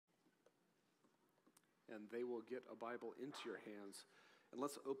and they will get a Bible into your hands. And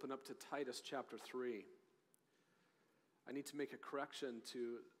let's open up to Titus chapter 3. I need to make a correction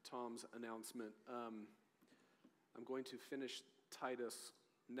to Tom's announcement. I'm going to finish Titus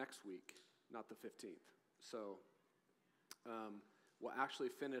next week, not the 15th. So we'll actually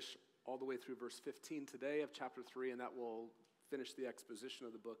finish all the way through verse 15 today of chapter 3, and that will finish the exposition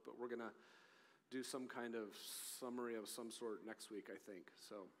of the book, but we're going to do some kind of summary of some sort next week, I think.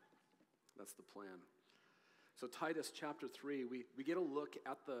 So that's the plan. So Titus chapter 3, we get a look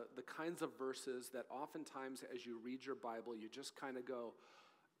at the kinds of verses that oftentimes as you read your Bible, you just kind of go,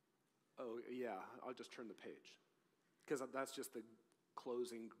 oh yeah, I'll just turn the page. Because that's just the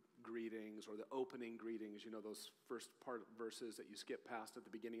closing greetings or the opening greetings, you know, those first part verses that you skip past at the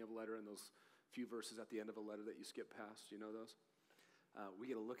beginning of a letter and those few verses at the end of a letter that you skip past, you know those? We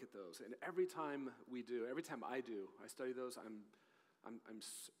get a look at those. And every time I study those, I'm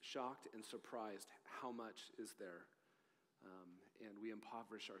shocked and surprised how much is there. And we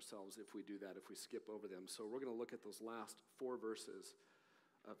impoverish ourselves if we do that, if we skip over them. So we're going to look at those last 4 verses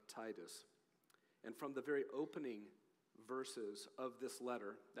of Titus. And from the very opening verses of this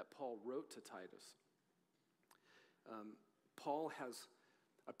letter that Paul wrote to Titus, Paul has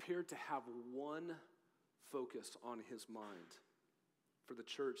appeared to have one focus on his mind for the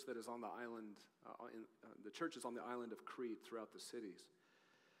church that is on the island, the churches on the island of Crete throughout the cities.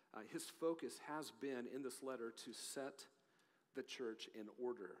 His focus has been in this letter to set the church in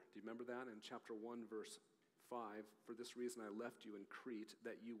order. Do you remember that in chapter 1, verse 5? For this reason I left you in Crete,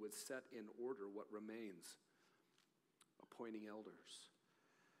 that you would set in order what remains, appointing elders.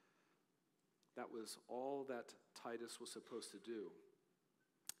 That was all that Titus was supposed to do.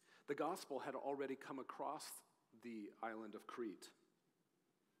 The gospel had already come across the island of Crete.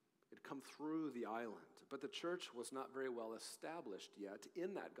 It had come through the island, but the church was not very well established yet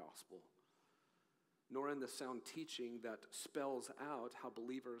in that gospel, nor in the sound teaching that spells out how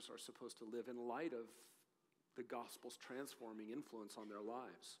believers are supposed to live in light of the gospel's transforming influence on their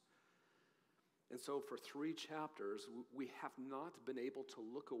lives. And so for 3 chapters, we have not been able to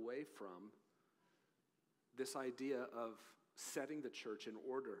look away from this idea of setting the church in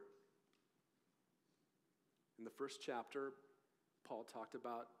order. In the first chapter, Paul talked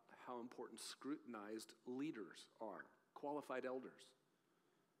about how important scrutinized leaders are, qualified elders.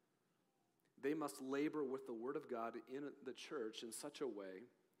 They must labor with the word of God in the church in such a way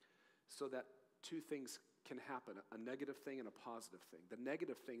so that 2 things can happen, a negative thing and a positive thing. The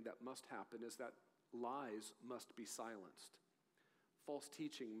negative thing that must happen is that lies must be silenced. False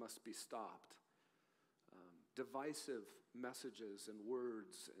teaching must be stopped. Divisive messages and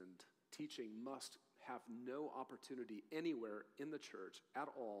words and teaching must have no opportunity anywhere in the church at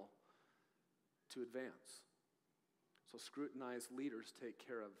all to advance. So scrutinized leaders take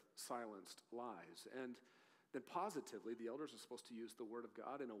care of silenced lies. And then positively, the elders are supposed to use the word of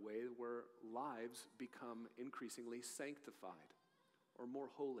God in a way where lives become increasingly sanctified or more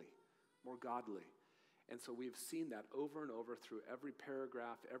holy, more godly. And so we've seen that over and over through every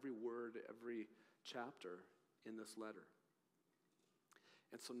paragraph, every word, every chapter in this letter.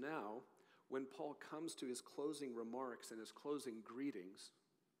 And so now, when Paul comes to his closing remarks and his closing greetings,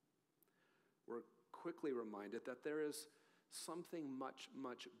 we're quickly reminded that there is something much,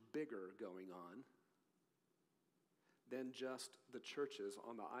 much bigger going on than just the churches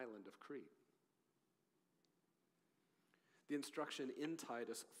on the island of Crete. The instruction in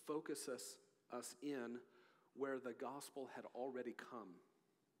Titus focuses us in where the gospel had already come,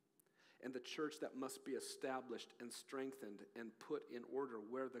 and the church that must be established and strengthened and put in order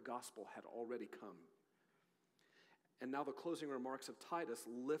where the gospel had already come. And now the closing remarks of Titus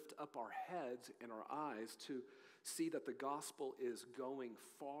lift up our heads and our eyes to see that the gospel is going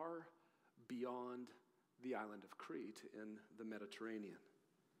far beyond the island of Crete in the Mediterranean.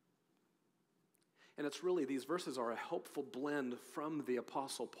 And it's really, these verses are a helpful blend from the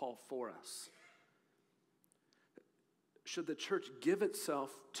Apostle Paul for us. Should the church give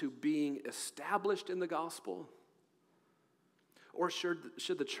itself to being established in the gospel? Or should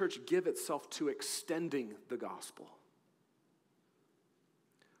the church give itself to extending the gospel?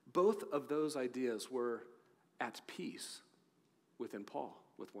 Both of those ideas were at peace within Paul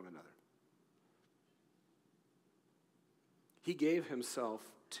with one another. He gave himself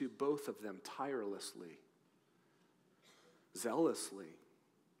to both of them tirelessly, zealously,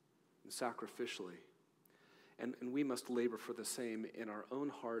 and sacrificially. And we must labor for the same in our own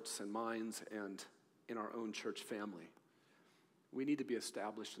hearts and minds and in our own church family. We need to be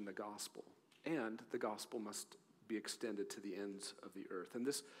established in the gospel, and the gospel must be extended to the ends of the earth. And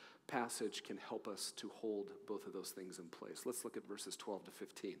this passage can help us to hold both of those things in place. Let's look at verses 12 to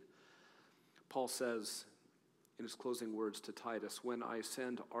 15. Paul says in his closing words to Titus, when I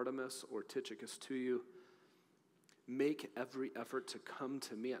send Artemas or Tychicus to you, make every effort to come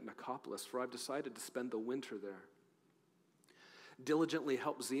to me at Nicopolis, for I've decided to spend the winter there. Diligently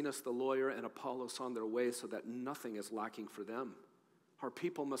help Zenas the lawyer and Apollos on their way so that nothing is lacking for them. Our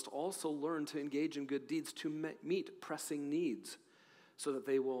people must also learn to engage in good deeds, to meet pressing needs, so that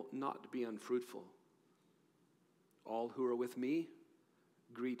they will not be unfruitful. All who are with me,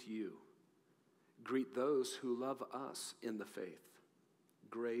 greet you. Greet those who love us in the faith.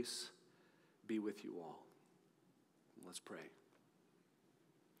 Grace be with you all. Let's pray.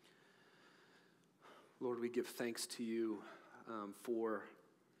 Lord, we give thanks to you for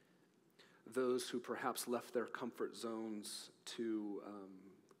those who perhaps left their comfort zones to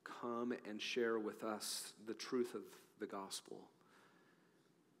come and share with us the truth of the gospel,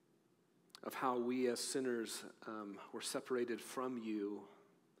 of how we as sinners were separated from you,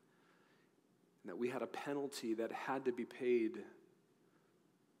 and that we had a penalty that had to be paid,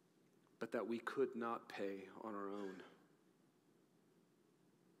 but that we could not pay on our own.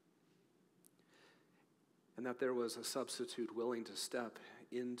 And that there was a substitute willing to step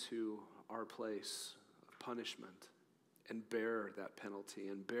into our place of punishment and bear that penalty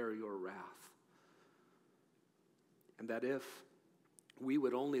and bear your wrath. And that if we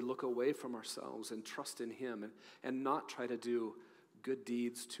would only look away from ourselves and trust in him and not try to do good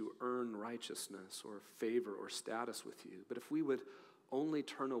deeds to earn righteousness or favor or status with you, but if we would only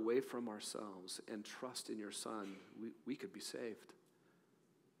turn away from ourselves and trust in your Son, we could be saved.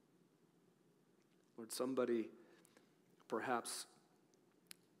 Lord, somebody perhaps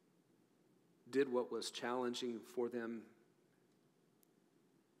did what was challenging for them,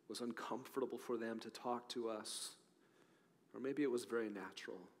 was uncomfortable for them to talk to us, or maybe it was very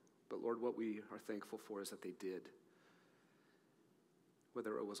natural. But Lord, what we are thankful for is that they did.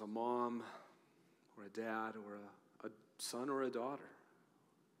 Whether it was a mom or a dad or a son or a daughter,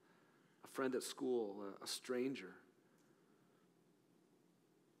 a friend at school, a stranger,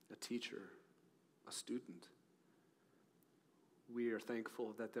 a teacher, a student. We are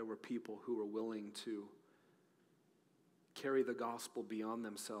thankful that there were people who were willing to carry the gospel beyond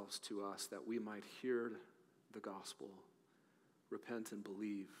themselves to us, that we might hear the gospel, repent and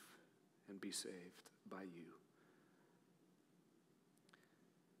believe, and be saved by you.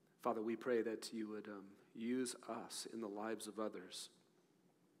 Father, we pray that you would use us in the lives of others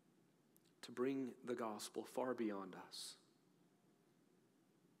to bring the gospel far beyond us.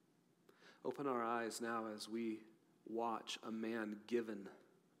 Open our eyes now as we watch a man given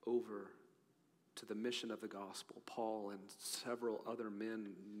over to the mission of the gospel, Paul and several other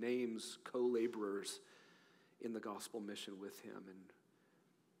men, names, co-laborers in the gospel mission with him, and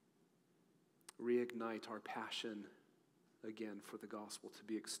reignite our passion again for the gospel to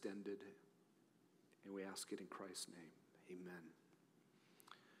be extended. And we ask it in Christ's name. Amen.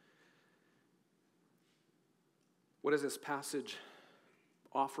 What is this passage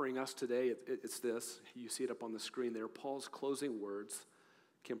offering us today? It's this. You see it up on the screen there. Paul's closing words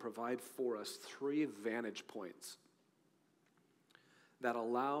can provide for us three vantage points that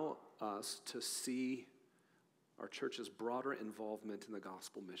allow us to see our church's broader involvement in the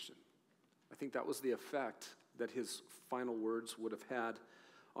gospel mission. I think that was the effect that his final words would have had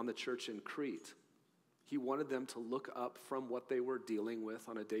on the church in Crete. He wanted them to look up from what they were dealing with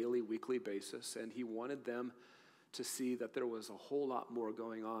on a daily, weekly basis, and he wanted them to see that there was a whole lot more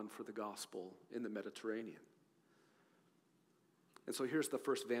going on for the gospel in the Mediterranean. And so here's the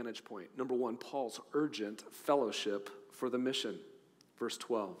first vantage point. Number one, Paul's urgent fellowship for the mission. Verse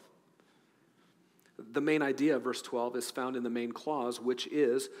 12. The main idea of verse 12 is found in the main clause, which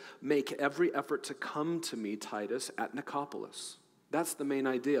is, make every effort to come to me, Titus, at Nicopolis. That's the main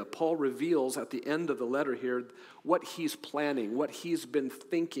idea. Paul reveals at the end of the letter here what he's planning, what he's been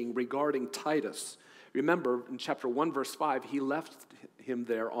thinking regarding Titus. Remember, in chapter 1, verse 5, he left him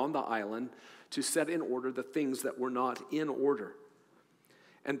there on the island to set in order the things that were not in order.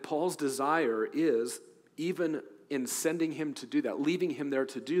 And Paul's desire is, even in sending him to do that, leaving him there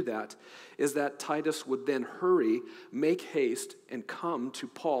to do that, is that Titus would then hurry, make haste, and come to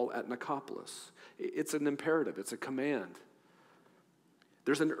Paul at Nicopolis. It's an imperative. It's a command.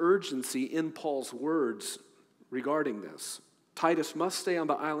 There's an urgency in Paul's words regarding this. Titus must stay on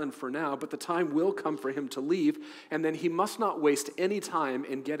the island for now, but the time will come for him to leave, and then he must not waste any time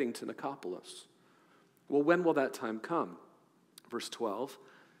in getting to Nicopolis. Well, when will that time come? Verse 12,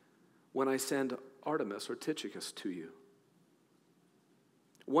 when I send Artemas or Tychicus to you.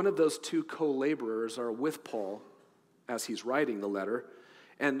 One of those two co-laborers are with Paul as he's writing the letter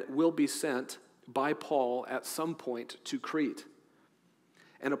and will be sent by Paul at some point to Crete.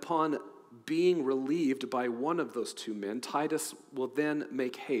 And upon being relieved by one of those two men, Titus will then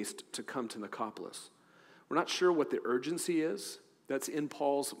make haste to come to Nicopolis. We're not sure what the urgency is that's in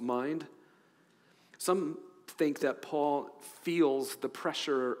Paul's mind. Some think that Paul feels the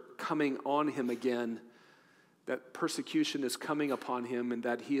pressure coming on him again, that persecution is coming upon him, and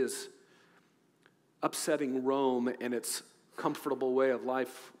that he is upsetting Rome and its comfortable way of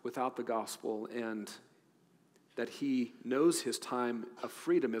life without the gospel, and that he knows his time of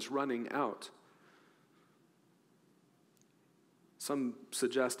freedom is running out. Some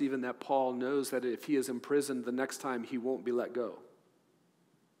suggest even that Paul knows that if he is imprisoned the next time, he won't be let go,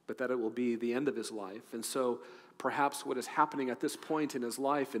 but that it will be the end of his life. And so perhaps what is happening at this point in his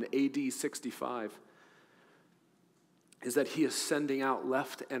life in AD 65 is that he is sending out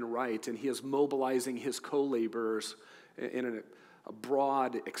left and right, and he is mobilizing his co-laborers in a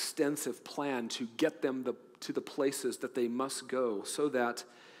broad, extensive plan to get them to the places that they must go, so that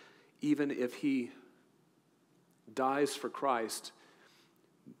even if he dies for Christ,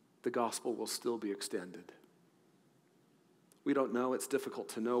 the gospel will still be extended. We don't know. It's difficult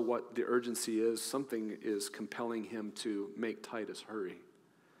to know what the urgency is. Something is compelling him to make Titus hurry.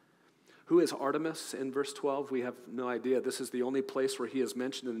 Who is Artemas in verse 12? We have no idea. This is the only place where he is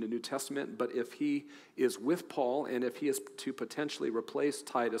mentioned in the New Testament. But if he is with Paul, and if he is to potentially replace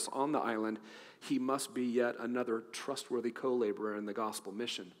Titus on the island, he must be yet another trustworthy co-laborer in the gospel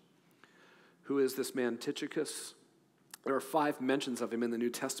mission. Who is this man, Tychicus? There are 5 mentions of him in the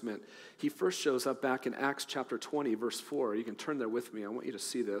New Testament. He first shows up back in Acts chapter 20, verse 4. You can turn there with me. I want you to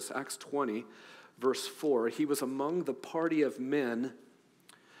see this. Acts 20, verse 4. He was among the party of men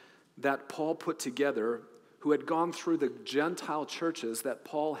that Paul put together, who had gone through the Gentile churches that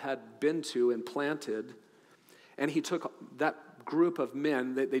Paul had been to and planted. And he took that group of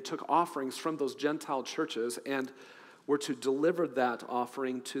men, they took offerings from those Gentile churches and were to deliver that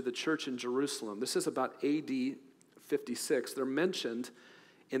offering to the church in Jerusalem. This is about AD 56. They're mentioned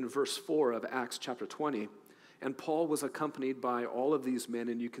in verse 4 of Acts chapter 20. And Paul was accompanied by all of these men,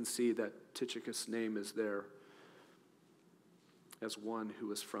 and you can see that Tychicus' name is there as one who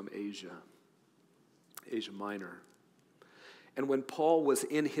was from Asia Minor. And when Paul was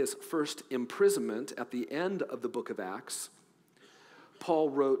in his first imprisonment at the end of the book of Acts, Paul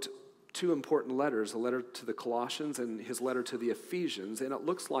wrote 2 important letters, a letter to the Colossians and his letter to the Ephesians, and it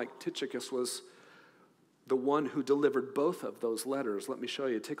looks like Tychicus was the one who delivered both of those letters. Let me show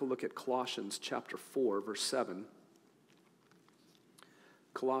you. Take a look at Colossians chapter 4, verse 7.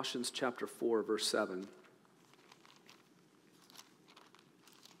 Colossians chapter 4, verse 7.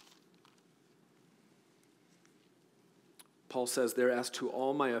 Paul says there, as to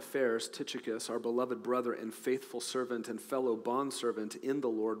all my affairs, Tychicus, our beloved brother and faithful servant and fellow bondservant in the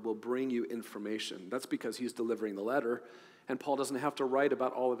Lord, will bring you information. That's because he's delivering the letter. And Paul doesn't have to write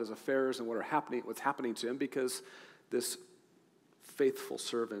about all of his affairs and what's happening to him, because this faithful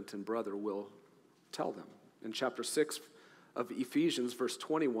servant and brother will tell them. In chapter 6 of Ephesians, verse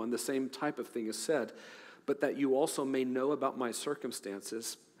 21, the same type of thing is said. But that you also may know about my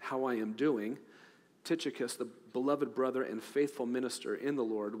circumstances, how I am doing, Tychicus, the beloved brother and faithful minister in the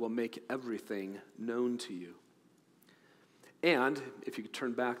Lord, will make everything known to you. And if you could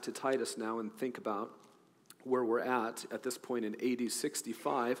turn back to Titus now and think about where we're at this point in AD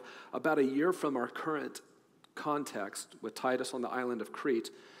 65, about a year from our current context with Titus on the island of Crete,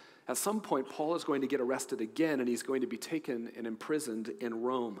 at some point Paul is going to get arrested again, and he's going to be taken and imprisoned in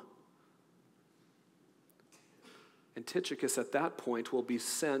Rome. And Tychicus at that point will be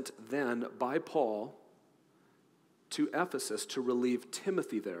sent then by Paul to Ephesus to relieve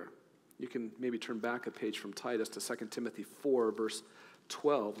Timothy there. You can maybe turn back a page from Titus to 2 Timothy 4, verse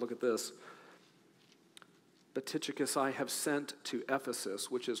 12. Look at this. But Tychicus I have sent to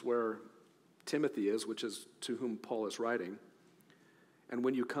Ephesus, which is where Timothy is, which is to whom Paul is writing. And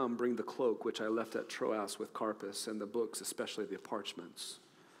when you come, bring the cloak which I left at Troas with Carpus, and the books, especially the parchments.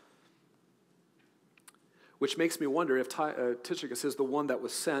 Which makes me wonder if Tychicus is the one that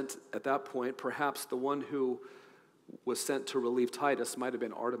was sent at that point. Perhaps the one who was sent to relieve Titus might have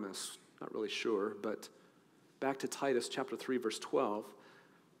been Artemas. Not really sure, but back to Titus chapter 3, verse 12.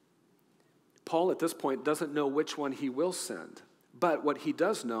 Paul at this point doesn't know which one he will send. But what he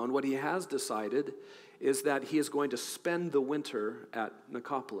does know and what he has decided is that he is going to spend the winter at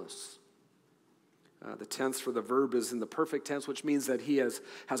Nicopolis. The tense for the verb is in the perfect tense, which means that he has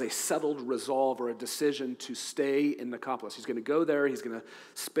a settled resolve or a decision to stay in Nicopolis. He's going to go there. He's going to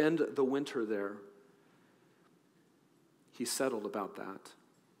spend the winter there. He's settled about that.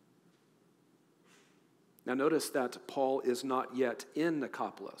 Now notice that Paul is not yet in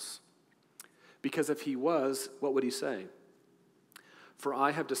Nicopolis, because if he was, what would he say? For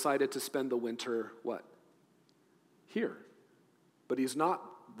I have decided to spend the winter, what? Here. But he's not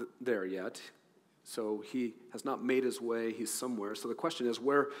there yet. So he has not made his way. He's somewhere. So the question is,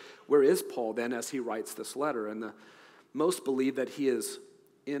 where is Paul then as he writes this letter? And most believe that he is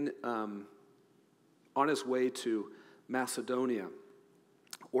on his way to Macedonia,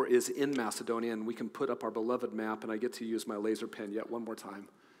 or is in Macedonia. And we can put up our beloved map, and I get to use my laser pen yet one more time.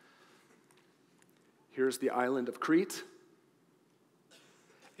 Here's the island of Crete.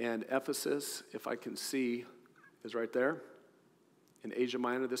 And Ephesus, if I can see, is right there. In Asia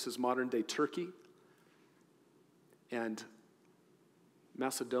Minor, this is modern-day Turkey. And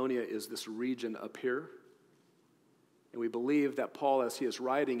Macedonia is this region up here. And we believe that Paul, as he is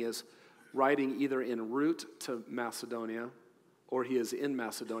writing either en route to Macedonia, or he is in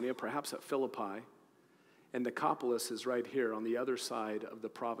Macedonia, perhaps at Philippi. And Nicopolis is right here on the other side of the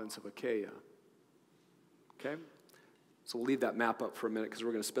province of Achaia. Okay? So we'll leave that map up for a minute because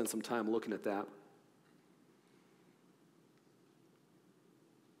we're going to spend some time looking at that.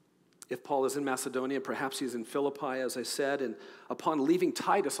 If Paul is in Macedonia, perhaps he's in Philippi, as I said. And upon leaving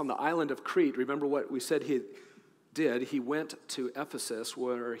Titus on the island of Crete, remember what we said he did? He went to Ephesus,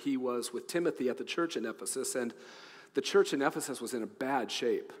 where he was with Timothy at the church in Ephesus. And the church in Ephesus was in a bad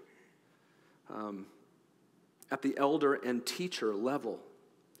shape at the elder and teacher level.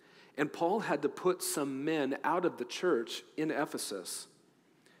 And Paul had to put some men out of the church in Ephesus.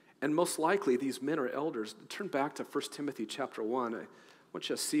 And most likely these men are elders. Turn back to 1 Timothy chapter 1. I want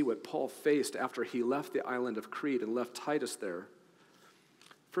you to see what Paul faced after he left the island of Crete and left Titus there.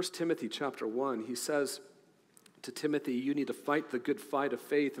 1 Timothy chapter 1, he says to Timothy, you need to fight the good fight of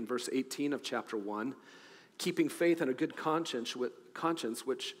faith in verse 18 of chapter 1, keeping faith and a good conscience,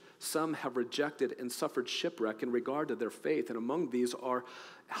 which some have rejected and suffered shipwreck in regard to their faith. And among these are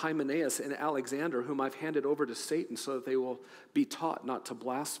Hymenaeus and Alexander, whom I've handed over to Satan so that they will be taught not to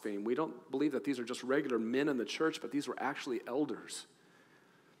blaspheme. We don't believe that these are just regular men in the church, but these were actually elders.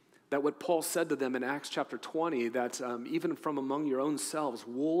 That what Paul said to them in Acts chapter 20, that even from among your own selves,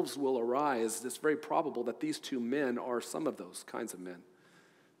 wolves will arise. It's very probable that these two men are some of those kinds of men.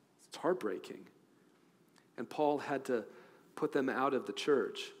 It's heartbreaking. And Paul had to put them out of the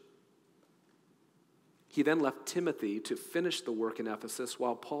church. He then left Timothy to finish the work in Ephesus,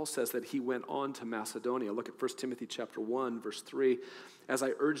 while Paul says that he went on to Macedonia. Look at 1 Timothy chapter 1, verse 3. As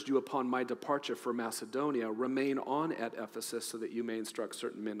I urged you upon my departure for Macedonia, remain on at Ephesus so that you may instruct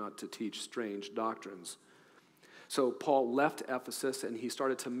certain men not to teach strange doctrines. So Paul left Ephesus and he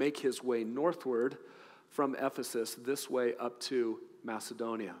started to make his way northward from Ephesus this way up to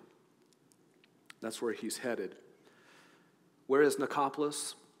Macedonia. That's where he's headed. Where is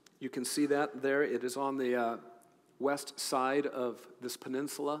Nicopolis? You can see that there. It is on the west side of this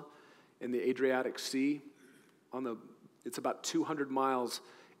peninsula in the Adriatic Sea. It's about 200 miles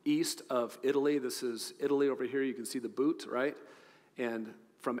east of Italy. This is Italy over here. You can see the boot, right? And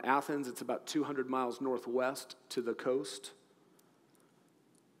from Athens, it's about 200 miles northwest to the coast.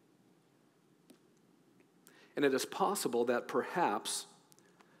 And it is possible that perhaps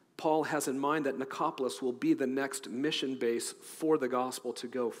Paul has in mind that Nicopolis will be the next mission base for the gospel to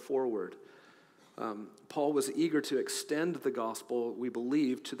go forward. Paul was eager to extend the gospel, we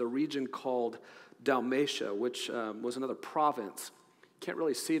believe, to the region called Dalmatia, which was another province. Can't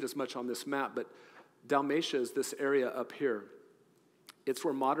really see it as much on this map, but Dalmatia is this area up here. It's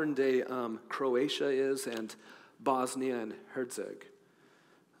where modern-day Croatia is and Bosnia and Herzegovina.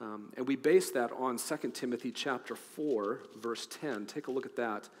 And we base that on 2 Timothy chapter 4, verse 10. Take a look at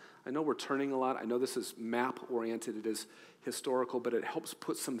that. I know we're turning a lot. I know this is map-oriented. It is historical, but it helps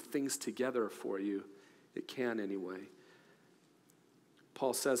put some things together for you. It can anyway.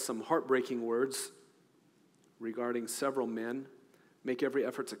 Paul says some heartbreaking words regarding several men. Make every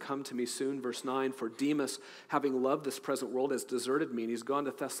effort to come to me soon. Verse 9, for Demas, having loved this present world, has deserted me, and he's gone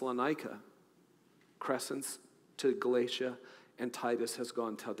to Thessalonica. Crescens to Galatia, and Titus has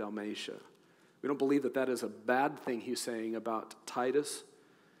gone to Dalmatia. We don't believe that that is a bad thing he's saying about Titus,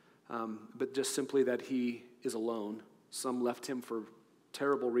 but just simply that he is alone. Some left him for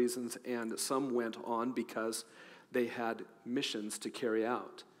terrible reasons, and some went on because they had missions to carry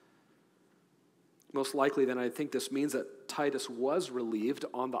out. Most likely, then, I think this means that Titus was relieved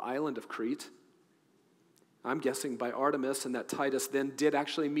on the island of Crete. I'm guessing by Artemis, and that Titus then did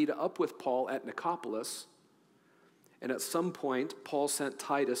actually meet up with Paul at Nicopolis. And at some point, Paul sent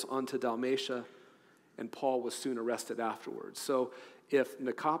Titus onto Dalmatia, and Paul was soon arrested afterwards. So if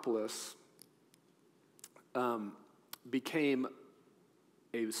Nicopolis became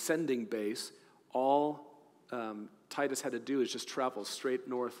a sending base, all Titus had to do is just travel straight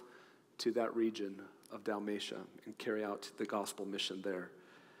north to that region of Dalmatia and carry out the gospel mission there.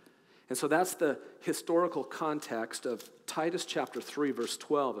 And so that's the historical context of Titus chapter 3, verse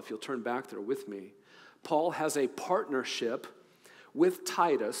 12, if you'll turn back there with me. Paul has a partnership with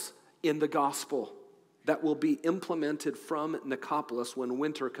Titus in the gospel that will be implemented from Nicopolis when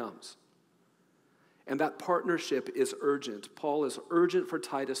winter comes. And that partnership is urgent. Paul is urgent for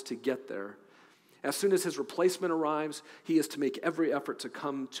Titus to get there. As soon as his replacement arrives, he is to make every effort to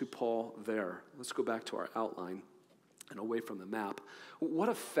come to Paul there. Let's go back to our outline and away from the map. What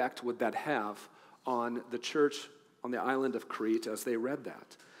effect would that have on the church on the island of Crete as they read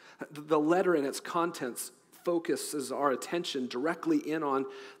that? The letter and its contents focuses our attention directly in on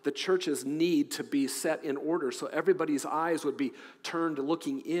the church's need to be set in order, so everybody's eyes would be turned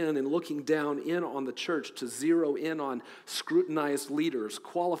looking in and looking down in on the church to zero in on scrutinized leaders,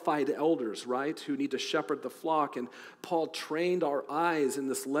 qualified elders, right, who need to shepherd the flock. And Paul trained our eyes in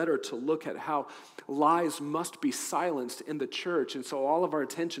this letter to look at how lies must be silenced in the church, and so all of our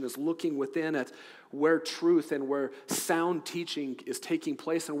attention is looking within at where truth and where sound teaching is taking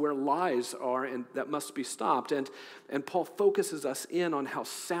place and where lies are and that must be stopped. And Paul focuses us in on how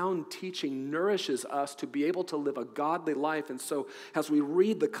sound teaching nourishes us to be able to live a godly life. And so as we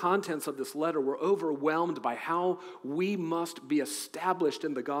read the contents of this letter, we're overwhelmed by how we must be established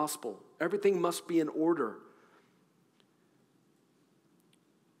in the gospel. Everything must be in order.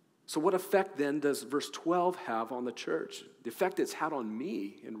 So what effect then does verse 12 have on the church? The effect it's had on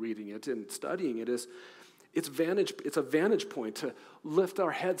me in reading it and studying it is it's a vantage point to lift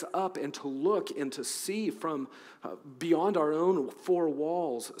our heads up and to look and to see from beyond our own four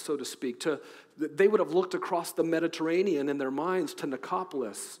walls, so to speak. They would have looked across the Mediterranean in their minds to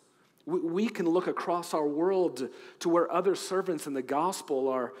Nicopolis. We can look across our world to where other servants in the gospel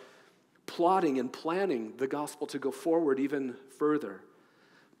are plotting and planning the gospel to go forward even further.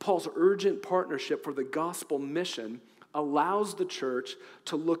 Paul's urgent partnership for the gospel mission allows the church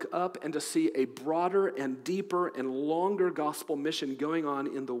to look up and to see a broader and deeper and longer gospel mission going on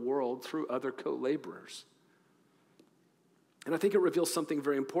in the world through other co-laborers. And I think it reveals something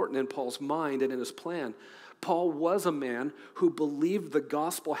very important in Paul's mind and in his plan. Paul was a man who believed the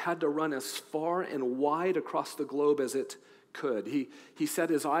gospel had to run as far and wide across the globe as it could. He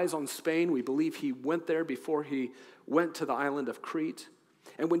set his eyes on Spain. We believe he went there before he went to the island of Crete.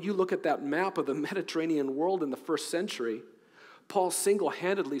 And when you look at that map of the Mediterranean world in the first century, Paul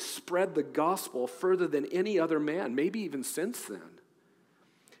single-handedly spread the gospel further than any other man, maybe even since then.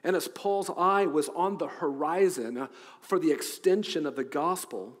 And as Paul's eye was on the horizon for the extension of the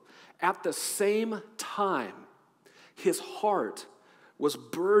gospel, at the same time, his heart was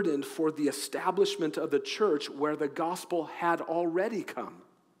burdened for the establishment of the church where the gospel had already come.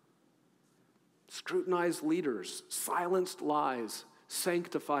 Scrutinized leaders, silenced lies,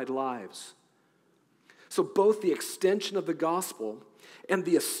 sanctified lives. So both the extension of the gospel and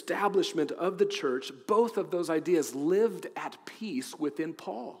the establishment of the church, both of those ideas lived at peace within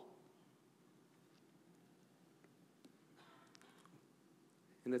Paul.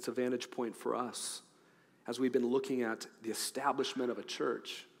 And it's a vantage point for us as we've been looking at the establishment of a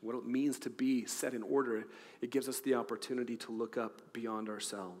church, what it means to be set in order. It gives us the opportunity to look up beyond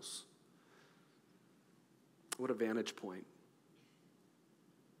ourselves. What a vantage point.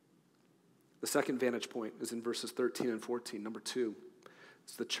 The second vantage point is in verses 13 and 14. Number 2,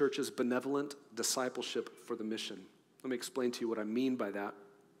 it's the church's benevolent discipleship for the mission. Let me explain to you what I mean by that.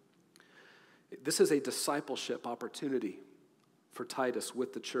 This is a discipleship opportunity for Titus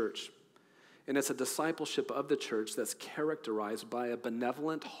with the church. And it's a discipleship of the church that's characterized by a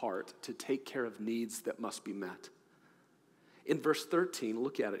benevolent heart to take care of needs that must be met. In verse 13,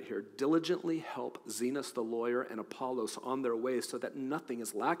 look at it here. Diligently help Zenas the lawyer and Apollos on their way so that nothing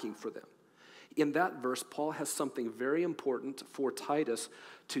is lacking for them. In that verse, Paul has something very important for Titus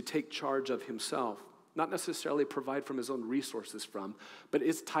to take charge of himself. Not necessarily provide from his own resources from, but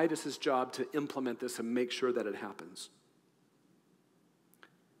it's Titus's job to implement this and make sure that it happens.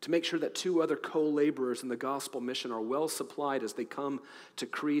 To make sure that 2 other co-laborers in the gospel mission are well supplied as they come to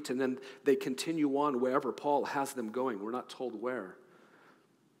Crete, and then they continue on wherever Paul has them going. We're not told where.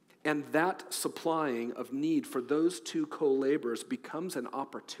 And that supplying of need for those 2 co-laborers becomes an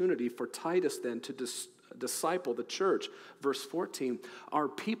opportunity for Titus then to disciple the church. Verse 14, our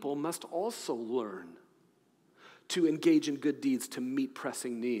people must also learn to engage in good deeds to meet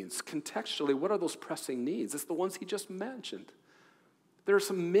pressing needs. Contextually, what are those pressing needs? It's the ones he just mentioned. There are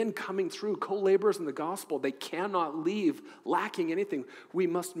some men coming through, co-laborers in the gospel. They cannot leave lacking anything. We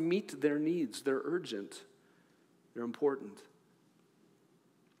must meet their needs. They're urgent. They're important.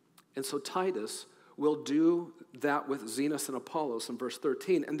 And so Titus will do that with Zenas and Apollos in verse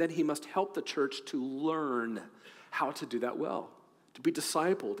 13, and then he must help the church to learn how to do that well, to be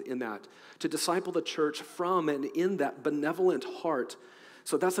discipled in that, to disciple the church from and in that benevolent heart.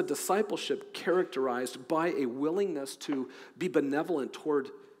 So that's a discipleship characterized by a willingness to be benevolent toward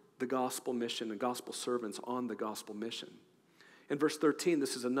the gospel mission and gospel servants on the gospel mission. In verse 13,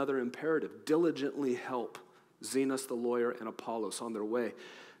 this is another imperative. Diligently help Zenas the lawyer and Apollos on their way.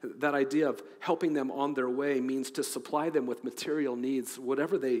 That idea of helping them on their way means to supply them with material needs,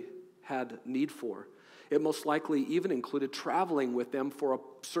 whatever they had need for. It most likely even included traveling with them for a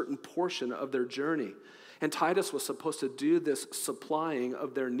certain portion of their journey. And Titus was supposed to do this supplying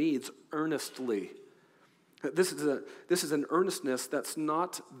of their needs earnestly. This is an earnestness that's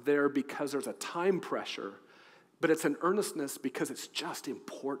not there because there's a time pressure, but it's an earnestness because it's just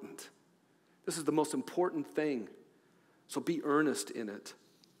important. This is the most important thing. So be earnest in it.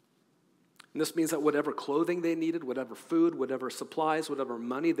 And this means that whatever clothing they needed, whatever food, whatever supplies, whatever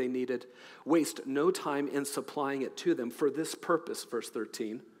money they needed, waste no time in supplying it to them for this purpose, verse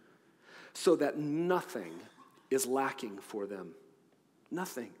 13, so that nothing is lacking for them.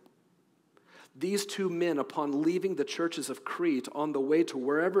 Nothing. These two men, upon leaving the churches of Crete on the way to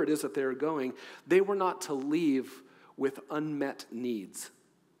wherever it is that they are going, they were not to leave with unmet needs.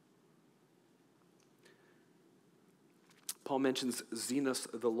 Paul mentions Zenas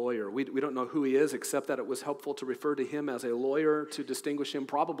the lawyer. We don't know who he is, except that it was helpful to refer to him as a lawyer to distinguish him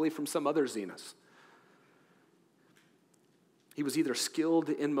probably from some other Zenas. He was either skilled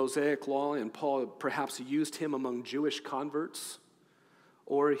in Mosaic law, and Paul perhaps used him among Jewish converts,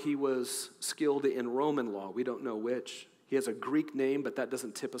 or he was skilled in Roman law. We don't know which. He has a Greek name, but that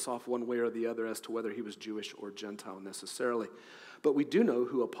doesn't tip us off one way or the other as to whether he was Jewish or Gentile necessarily. But we do know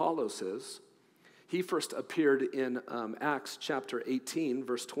who Apollos is. He first appeared in Acts chapter 18,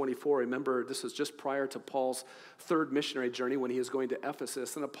 verse 24. Remember, this is just prior to Paul's third missionary journey when he is going to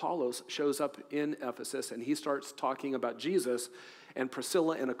Ephesus. And Apollos shows up in Ephesus, and he starts talking about Jesus. And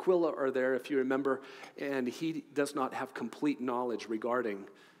Priscilla and Aquila are there, if you remember, and he does not have complete knowledge regarding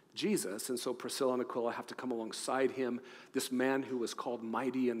Jesus. And so Priscilla and Aquila have to come alongside him, this man who was called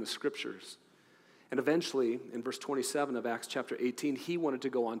mighty in the scriptures. And eventually, in verse 27 of Acts chapter 18, he wanted to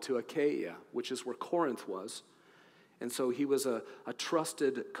go on to Achaia, which is where Corinth was. And so he was a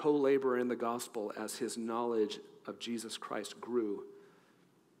trusted co-laborer in the gospel as his knowledge of Jesus Christ grew.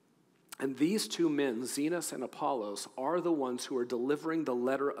 And these two men, Zenas and Apollos, are the ones who are delivering the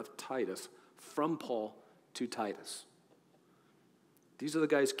letter of Titus from Paul to Titus. These are the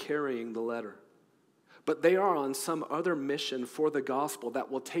guys carrying the letter. But they are on some other mission for the gospel that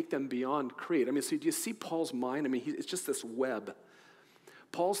will take them beyond Crete. I mean, so do you see Paul's mind? I mean, it's just this web.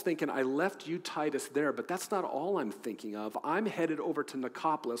 Paul's thinking, I left you, Titus, there, but that's not all I'm thinking of. I'm headed over to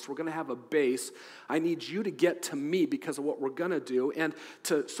Nicopolis. We're going to have a base. I need you to get to me because of what we're going to do. And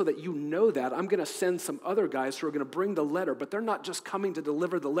so that you know that, I'm going to send some other guys who are going to bring the letter. But they're not just coming to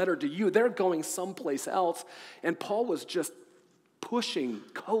deliver the letter to you. They're going someplace else. And Paul was just pushing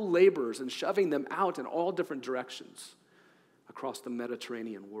co-laborers and shoving them out in all different directions across the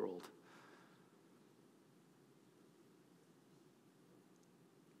Mediterranean world.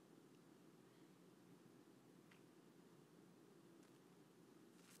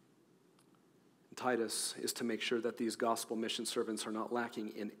 And Titus is to make sure that these gospel mission servants are not lacking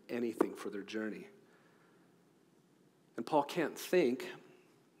in anything for their journey. And Paul can't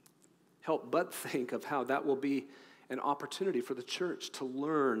help but think of how that will be an opportunity for the church to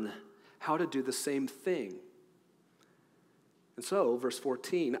learn how to do the same thing. And so, verse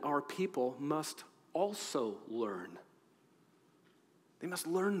 14, our people must also learn. They must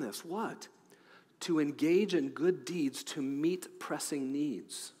learn this. What? To engage in good deeds to meet pressing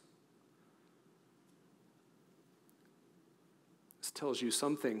needs. This tells you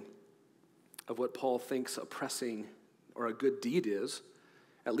something of what Paul thinks a pressing or a good deed is.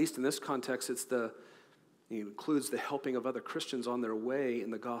 At least in this context, it includes the helping of other Christians on their way in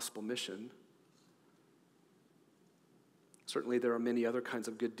the gospel mission. Certainly there are many other kinds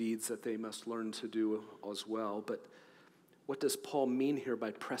of good deeds that they must learn to do as well. But what does Paul mean here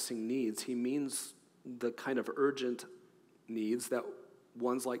by pressing needs? He means the kind of urgent needs that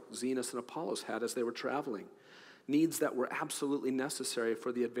ones like Zenas and Apollos had as they were traveling. Needs that were absolutely necessary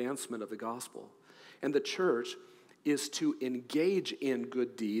for the advancement of the gospel. And the church is to engage in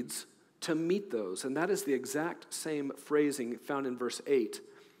good deeds to meet those. And that is the exact same phrasing found in verse 8.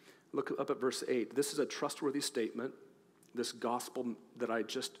 Look up at verse 8. This is a trustworthy statement. This gospel that I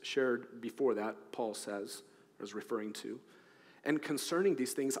just shared before that, Paul says, is referring to. And concerning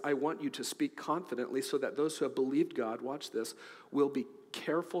these things, I want you to speak confidently so that those who have believed God, watch this, will be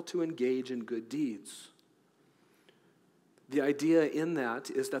careful to engage in good deeds. The idea in that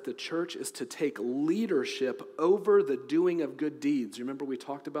is that the church is to take leadership over the doing of good deeds. You remember we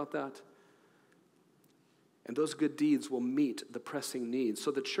talked about that? And those good deeds will meet the pressing needs. So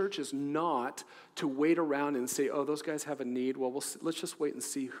the church is not to wait around and say, oh, those guys have a need. Well, let's just wait and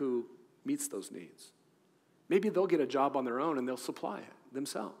see who meets those needs. Maybe they'll get a job on their own and they'll supply it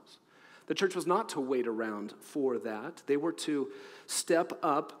themselves. The church was not to wait around for that. They were to step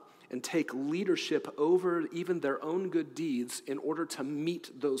up and take leadership over even their own good deeds in order to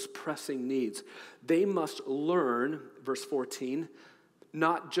meet those pressing needs. They must learn, verse 14,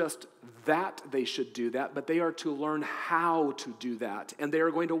 not just that they should do that, but they are to learn how to do that. And they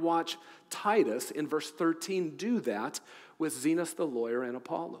are going to watch Titus in verse 13 do that with Zenas the lawyer and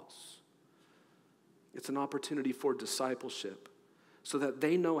Apollos. It's an opportunity for discipleship so that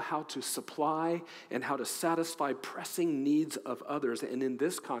they know how to supply and how to satisfy pressing needs of others, and in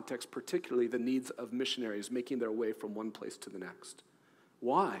this context, particularly the needs of missionaries making their way from one place to the next.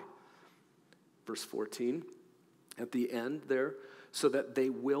 Why? Verse 14, at the end there, so that they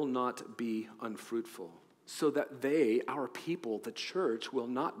will not be unfruitful. So that they, our people, the church, will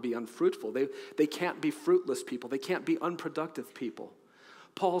not be unfruitful. They can't be fruitless people. They can't be unproductive people.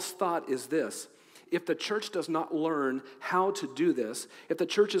 Paul's thought is this: if the church does not learn how to do this, if the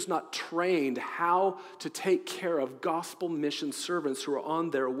church is not trained how to take care of gospel mission servants who are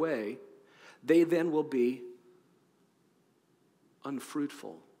on their way, they then will be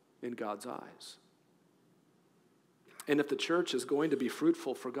unfruitful in God's eyes. And if the church is going to be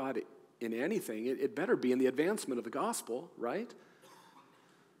fruitful for God in anything, it better be in the advancement of the gospel, right?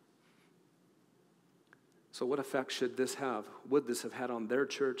 So what effect should this have? Would this have had on their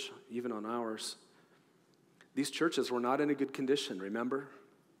church, even on ours? These churches were not in a good condition, remember?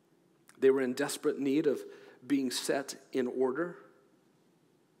 They were in desperate need of being set in order.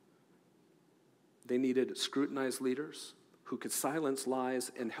 They needed scrutinized leaders who could silence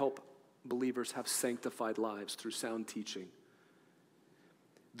lies and help believers have sanctified lives through sound teaching.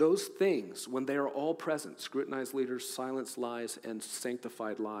 Those things, when they are all present, scrutinized leaders, silence lies, and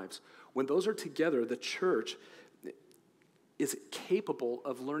sanctified lives, when those are together, the church is capable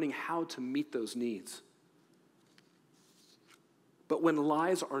of learning how to meet those needs. But when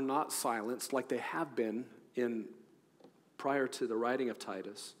lies are not silenced, like they have been prior to the writing of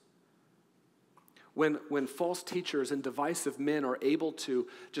Titus, when false teachers and divisive men are able to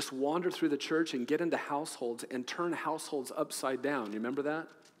just wander through the church and get into households and turn households upside down, you remember that?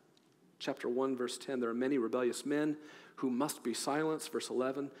 Chapter 1, verse 10, there are many rebellious men who must be silenced. Verse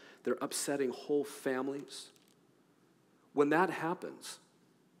 11, they're upsetting whole families. When that happens,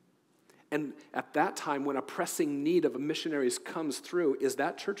 and at that time when a pressing need of missionaries comes through, is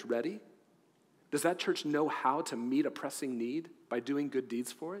that church ready? Does that church know how to meet a pressing need by doing good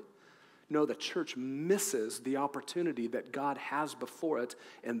deeds for it? No, the church misses the opportunity that God has before it,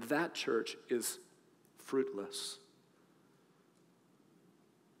 and that church is fruitless.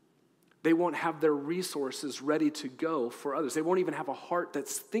 They won't have their resources ready to go for others. They won't even have a heart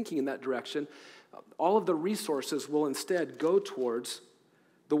that's thinking in that direction. All of the resources will instead go towards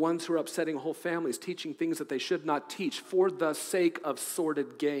the ones who are upsetting whole families, teaching things that they should not teach for the sake of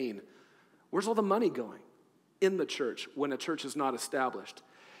sordid gain. Where's all the money going in the church when a church is not established?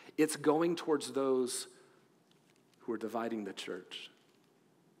 It's going towards those who are dividing the church.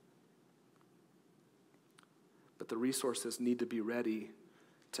 But the resources need to be ready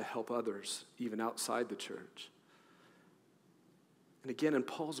to help others, even outside the church. And again, in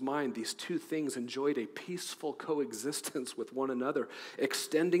Paul's mind, these two things enjoyed a peaceful coexistence with one another,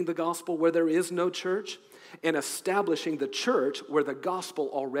 extending the gospel where there is no church and establishing the church where the gospel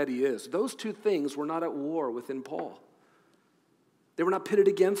already is. Those two things were not at war within Paul. They were not pitted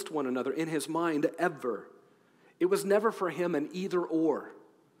against one another in his mind ever. It was never for him an either or,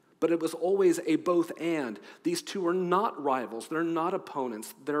 but it was always a both and. These two are not rivals. They're not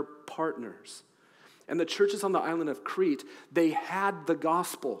opponents. They're partners. And the churches on the island of Crete, they had the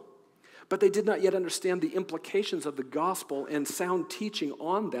gospel, but they did not yet understand the implications of the gospel and sound teaching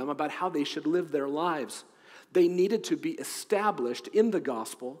on them about how they should live their lives. They needed to be established in the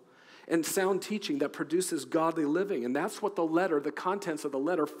gospel and sound teaching that produces godly living. And that's what the contents of the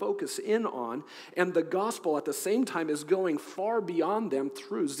letter focus in on. And the gospel at the same time is going far beyond them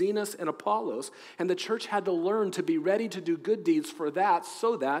through Zenas and Apollos. And the church had to learn to be ready to do good deeds for that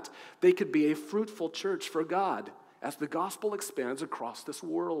so that they could be a fruitful church for God as the gospel expands across this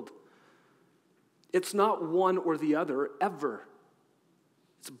world. It's not one or the other ever.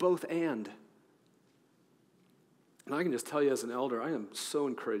 It's both and. And I can just tell you as an elder, I am so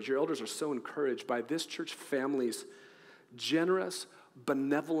encouraged. Your elders are so encouraged by this church family's generous,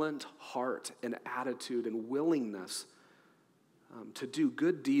 benevolent heart and attitude and willingness to do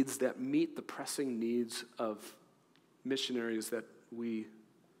good deeds that meet the pressing needs of missionaries that we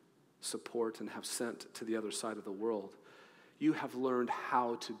support and have sent to the other side of the world. You have learned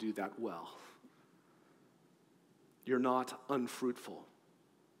how to do that well. You're not unfruitful.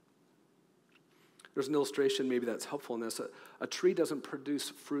 There's an illustration maybe that's helpful in this. A tree doesn't produce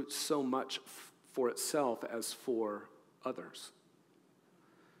fruit so much for itself as for others.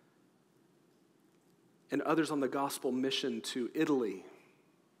 And others on the gospel mission to Italy,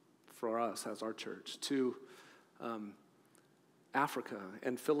 for us as our church, to Africa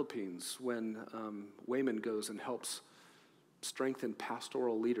and Philippines, when Wayman goes and helps strengthen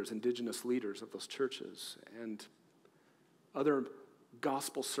pastoral leaders, indigenous leaders of those churches, and other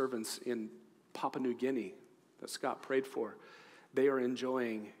gospel servants in Papua New Guinea that Scott prayed for. They are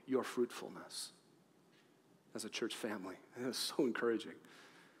enjoying your fruitfulness as a church family. And it's so encouraging.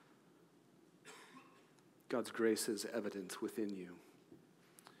 God's grace is evident within you.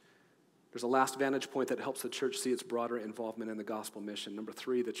 There's a last vantage point that helps the church see its broader involvement in the gospel mission. Number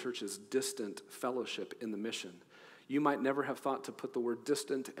 3, the church's distant fellowship in the mission. You might never have thought to put the word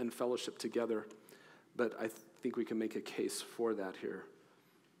distant and fellowship together, but I think we can make a case for that here.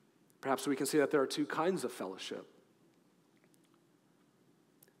 Perhaps we can see that there are 2 kinds of fellowship.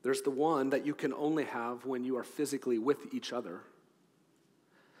 There's the one that you can only have when you are physically with each other.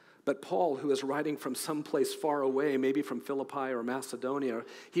 But Paul, who is writing from someplace far away, maybe from Philippi or Macedonia,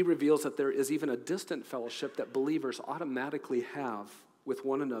 he reveals that there is even a distant fellowship that believers automatically have with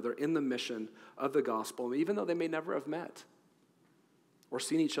one another in the mission of the gospel, even though they may never have met or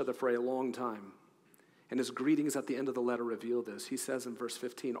seen each other for a long time. And his greetings at the end of the letter reveal this. He says in verse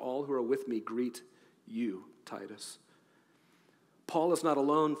 15, all who are with me greet you, Titus. Paul is not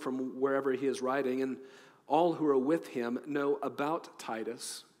alone from wherever he is writing, and all who are with him know about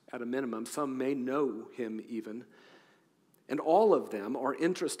Titus at a minimum. Some may know him even. And all of them are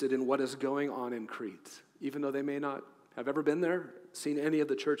interested in what is going on in Crete, even though they may not have ever been there, seen any of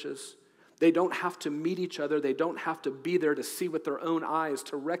the churches. They don't have to meet each other. They don't have to be there to see with their own eyes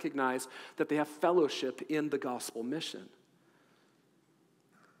to recognize that they have fellowship in the gospel mission.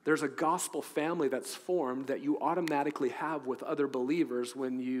 There's a gospel family that's formed that you automatically have with other believers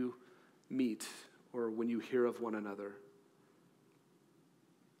when you meet or when you hear of one another.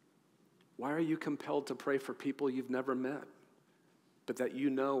 Why are you compelled to pray for people you've never met, but that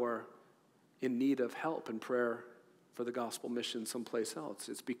you know are in need of help and prayer for the gospel mission someplace else?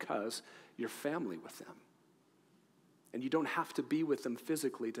 It's because you're family with them. And you don't have to be with them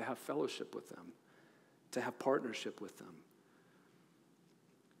physically to have fellowship with them, to have partnership with them.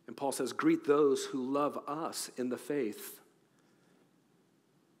 And Paul says, greet those who love us in the faith.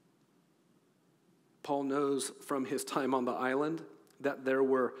 Paul knows from his time on the island that there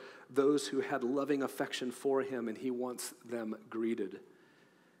were those who had loving affection for him, and he wants them greeted.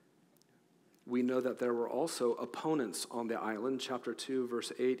 We know that there were also opponents on the island. Chapter 2,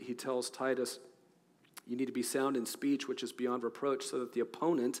 verse 8, he tells Titus, you need to be sound in speech, which is beyond reproach, so that the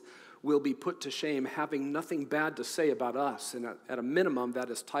opponent will be put to shame, having nothing bad to say about us. And at a minimum, that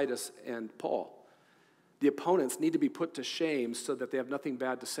is Titus and Paul. The opponents need to be put to shame so that they have nothing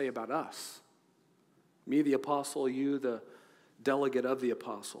bad to say about us. Me, the apostle, you, the delegate of the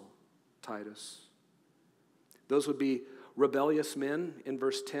apostle, Titus. Those would be rebellious men in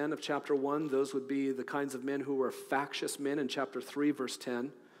verse 10 of chapter 1. Those would be the kinds of men who were factious men in chapter 3, verse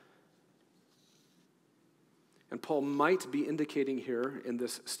 10. And Paul might be indicating here in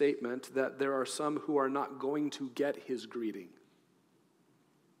this statement that there are some who are not going to get his greeting.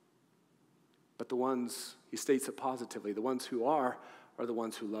 But the ones, he states it positively, the ones who are the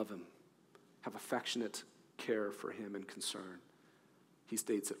ones who love him, have affectionate care for him and concern. He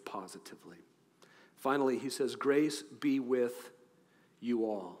states it positively. Finally, he says, grace be with you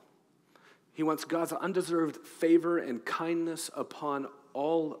all. He wants God's undeserved favor and kindness upon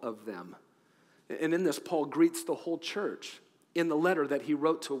all of them. And in this, Paul greets the whole church in the letter that he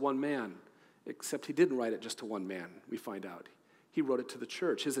wrote to one man, except he didn't write it just to one man, we find out. He wrote it to the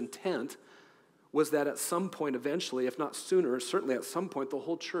church. His intent was that at some point eventually, if not sooner, certainly at some point, the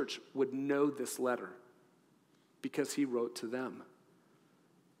whole church would know this letter because he wrote to them.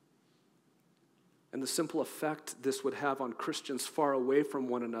 And the simple effect this would have on Christians far away from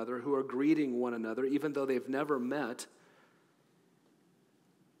one another who are greeting one another, even though they've never met,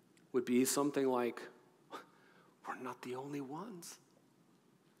 would be something like, we're not the only ones.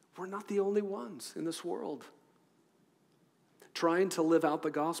 We're not the only ones in this world. Trying to live out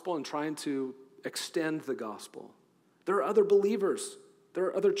the gospel and trying to extend the gospel There are other believers. There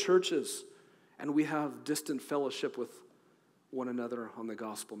are other churches. And we have distant fellowship with one another on the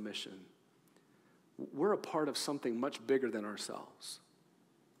gospel mission. We're a part of something much bigger than ourselves.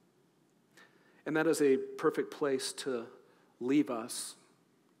 And that is a perfect place to leave us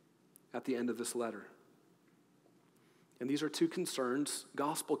at the end of this letter. And these are two concerns,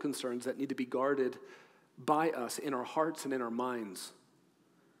 gospel concerns, that need to be guarded by us in our hearts and in our minds.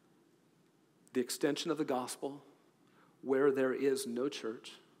 The extension of the gospel where there is no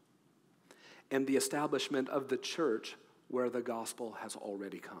church, and the establishment of the church where the gospel has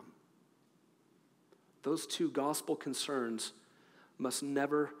already come. Those two gospel concerns must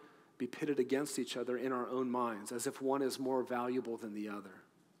never be pitted against each other in our own minds, as if one is more valuable than the other.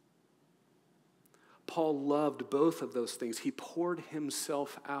 Paul loved both of those things. He poured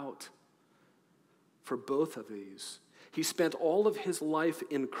himself out for both of these. He spent all of his life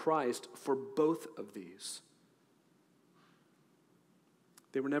in Christ for both of these.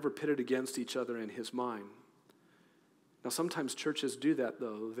 They were never pitted against each other in his mind. Now, sometimes churches do that,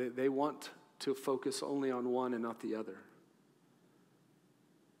 though. They want to focus only on one and not the other.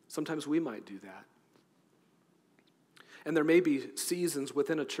 Sometimes we might do that. And there may be seasons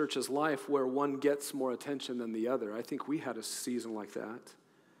within a church's life where one gets more attention than the other. I think we had a season like that,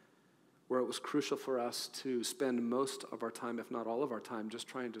 where it was crucial for us to spend most of our time, if not all of our time, just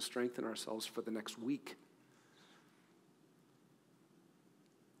trying to strengthen ourselves for the next week.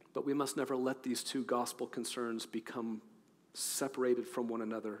 But we must never let these two gospel concerns become separated from one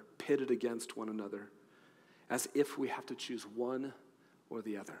another, pitted against one another, as if we have to choose one or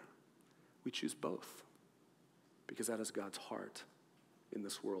the other. We choose both, because that is God's heart in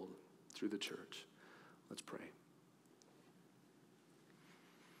this world through the church. Let's pray.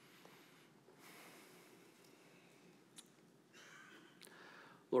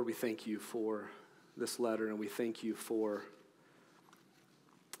 Lord, we thank you for this letter, and we thank you for,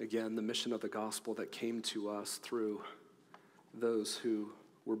 again, the mission of the gospel that came to us through those who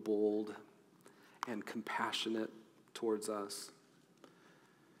were bold and compassionate towards us.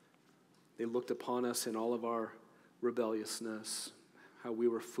 They looked upon us in all of our rebelliousness, how we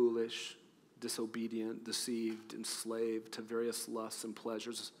were foolish, disobedient, deceived, enslaved to various lusts and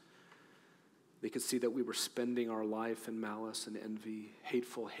pleasures. They could see that we were spending our life in malice and envy,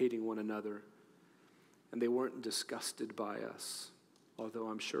 hateful, hating one another. And they weren't disgusted by us, although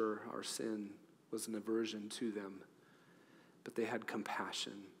I'm sure our sin was an aversion to them. But they had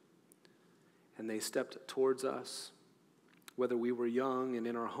compassion. And they stepped towards us, whether we were young and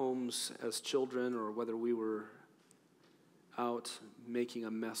in our homes as children, or whether we were out making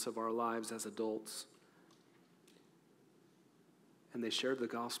a mess of our lives as adults. And they shared the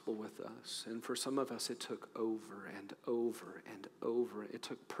gospel with us. And for some of us, it took over and over and over. It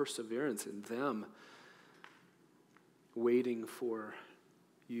took perseverance in them, waiting for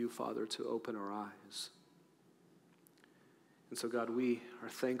you, Father, to open our eyes. And so, God, we are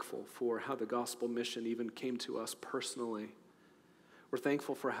thankful for how the gospel mission even came to us personally. We're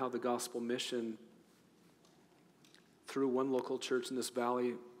thankful for how the gospel mission, through one local church in this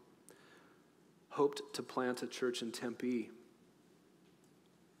valley, hoped to plant a church in Tempe.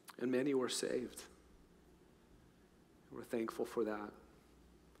 And many were saved. We're thankful for that.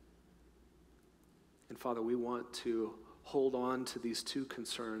 And Father, we want to hold on to these two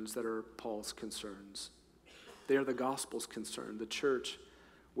concerns that are Paul's concerns. They are the gospel's concern. The church,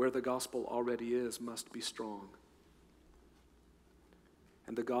 where the gospel already is, must be strong.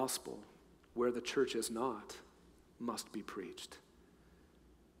 And the gospel, where the church is not, must be preached.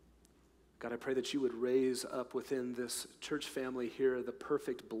 God, I pray that you would raise up within this church family here the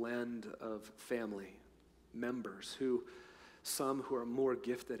perfect blend of family members, some who are more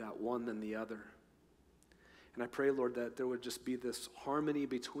gifted at one than the other. And I pray, Lord, that there would just be this harmony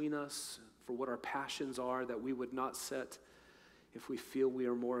between us for what our passions are, that we would not set, if we feel we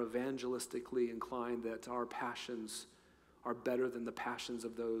are more evangelistically inclined, that our passions are better than the passions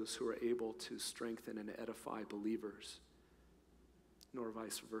of those who are able to strengthen and edify believers, nor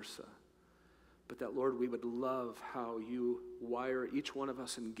vice versa. But that, Lord, we would love how you wire each one of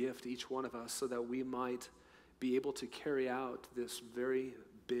us and gift each one of us so that we might be able to carry out this very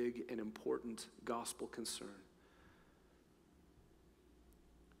big and important gospel concern.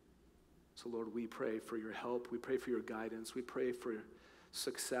 So, Lord, we pray for your help. We pray for your guidance. We pray for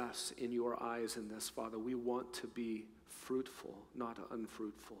success in your eyes in this, Father. We want to be fruitful, not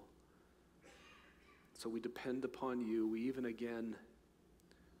unfruitful. So we depend upon you. We even again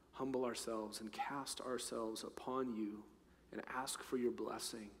humble ourselves and cast ourselves upon you and ask for your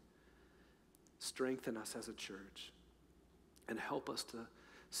blessing. Strengthen us as a church and help us to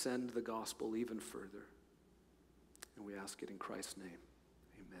send the gospel even further. And we ask it in Christ's name.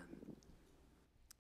 Amen.